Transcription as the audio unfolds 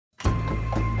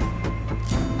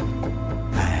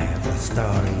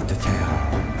story to tell.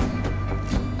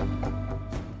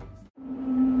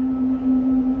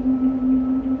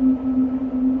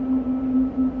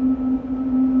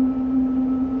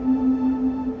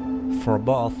 For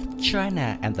both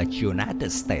China and the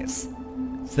United States,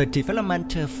 the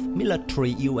development of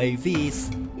military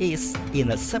UAVs is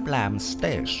in a sublime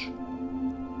stage.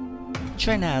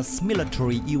 China's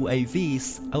military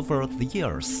UAVs over the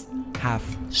years have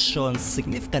shown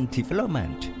significant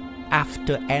development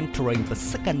after entering the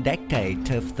second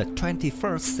decade of the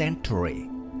 21st century.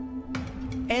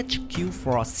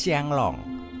 HQ-4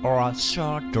 Xianglong, or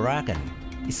Soar Dragon,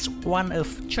 is one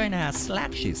of China's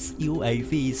flagship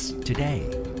UAVs today.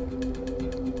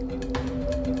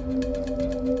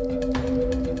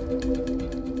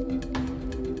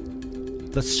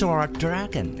 The Soar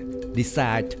Dragon,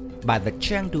 designed by the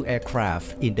Chengdu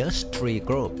Aircraft Industry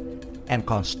Group and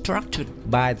constructed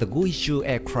by the Guizhou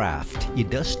Aircraft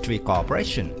Industry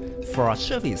Corporation for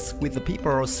service with the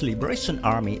People's Liberation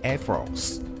Army Air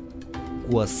Force,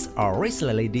 was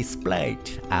originally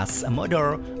displayed as a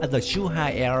model at the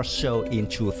Zhuhai Air Show in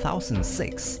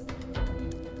 2006.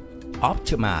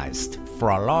 Optimized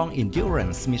for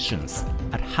long-endurance missions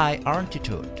at high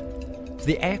altitude,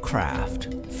 the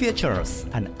aircraft features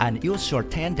an unusual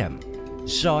tandem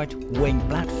joint wing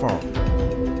platform.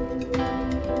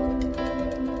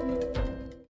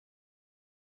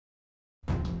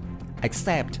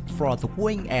 Except for the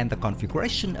wing and the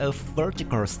configuration of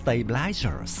vertical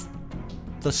stabilizers,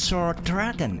 the Soar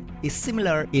Dragon is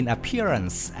similar in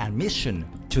appearance and mission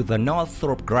to the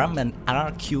Northrop Grumman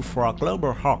HQ-4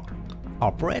 Global Hawk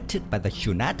operated by the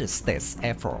United States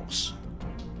Air Force.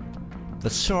 The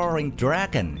Soaring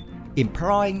Dragon,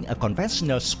 employing a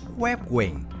conventional swept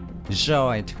wing,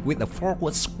 joined with a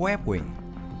forward swept wing.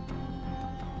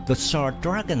 The Soar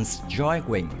Dragon's joint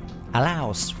wing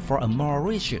allows for a more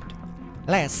rigid,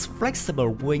 less flexible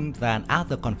wing than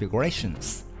other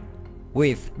configurations,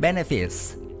 with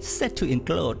benefits said to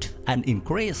include an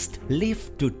increased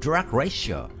lift-to-drag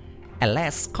ratio and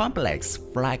less complex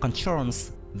flight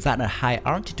controls than a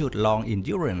high-altitude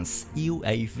long-endurance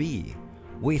UAV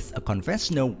with a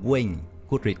conventional wing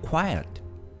would require.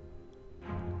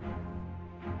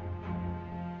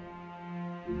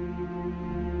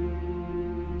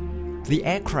 The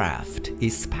aircraft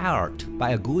is powered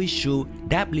by a Guizhou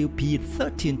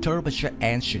WP-13 turbojet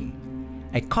engine,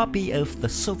 a copy of the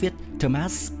Soviet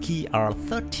Tomatsky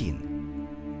R-13.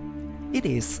 It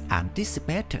is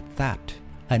anticipated that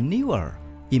a newer,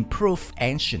 improved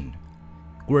engine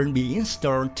will be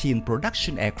installed in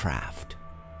production aircraft.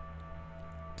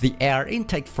 The air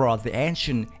intake for the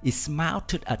engine is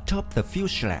mounted atop the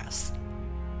fuselage,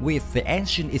 with the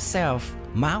engine itself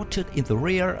mounted in the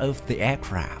rear of the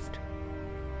aircraft.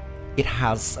 It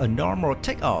has a normal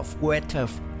takeoff weight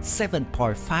of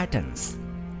 7.5 tons,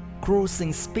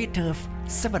 cruising speed of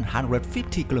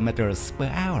 750 km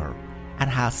per hour, and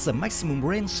has a maximum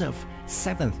range of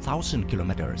 7,000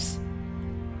 km.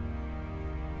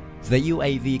 The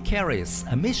UAV carries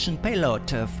a mission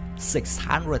payload of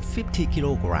 650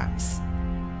 kilograms.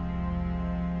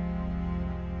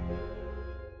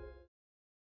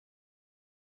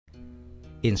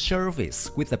 In service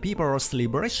with the People's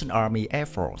Liberation Army Air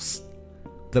Force,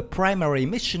 the primary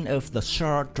mission of the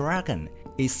Soar Dragon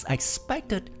is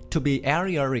expected to be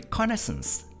aerial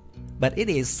reconnaissance, but it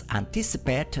is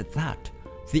anticipated that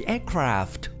the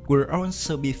aircraft will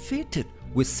also be fitted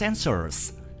with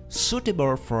sensors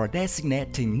suitable for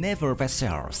designating naval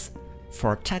vessels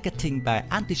for targeting by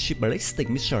anti-ship ballistic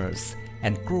missiles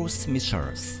and cruise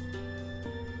missiles.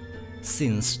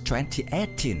 Since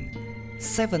 2018,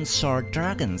 7 Soar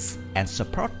Dragons and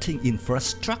supporting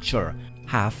infrastructure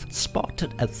have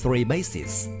spotted at 3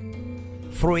 bases: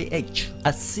 3H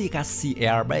at Xigaxi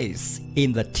Air Base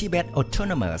in the Tibet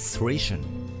Autonomous Region,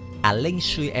 at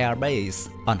Lingshui Air Base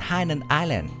on Hainan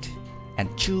Island, and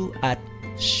 2 at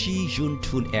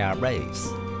Shiyuntun Air Base.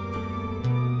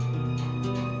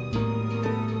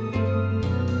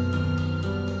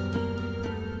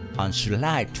 On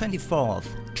July 24,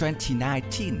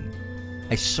 2019,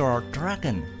 a Soar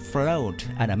Dragon flew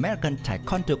an American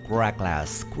Taekwondo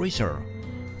grade-class cruiser,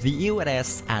 the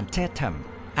USS Antietam,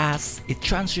 as it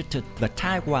transited the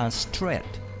Taiwan Strait,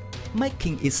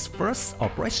 making its first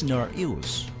operational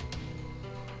use.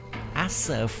 As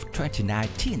of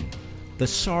 2019, the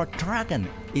Soar Dragon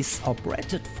is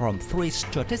operated from 3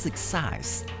 strategic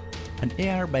sites: an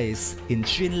airbase in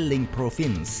Jinling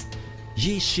Province,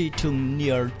 Yixitung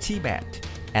near Tibet,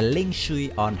 and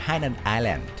Lingshui on Hainan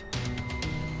Island.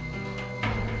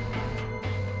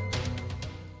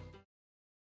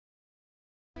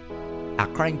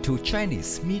 According to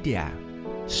Chinese media,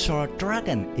 Soar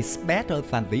Dragon is better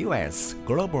than the US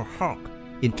Global Hawk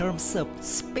in terms of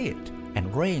speed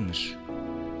and range.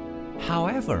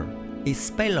 However,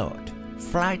 its payload,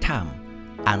 flight time,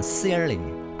 and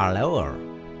ceiling are lower.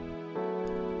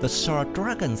 The Soar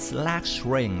Dragon's large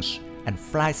range and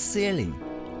flight ceiling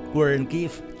will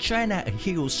give China a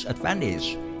huge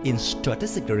advantage in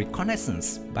strategic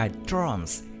reconnaissance by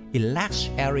drones in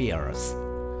large areas,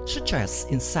 such as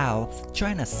in South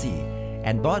China Sea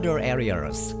and border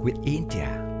areas with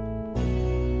India.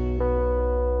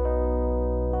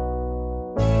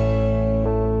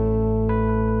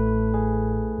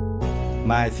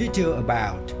 My video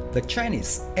about the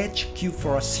Chinese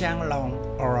HQ-4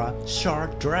 Xianglong or Soar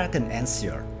Dragon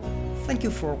answer. Thank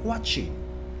you for watching.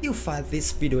 If you find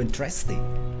this video interesting,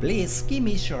 please give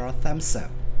me your thumbs up.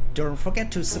 Don't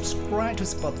forget to subscribe to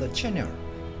support the channel.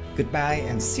 Goodbye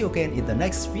and see you again in the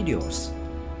next videos.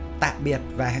 Tạm biệt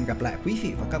và hẹn gặp lại quý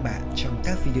vị và các bạn trong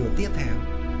các video tiếp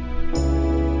theo.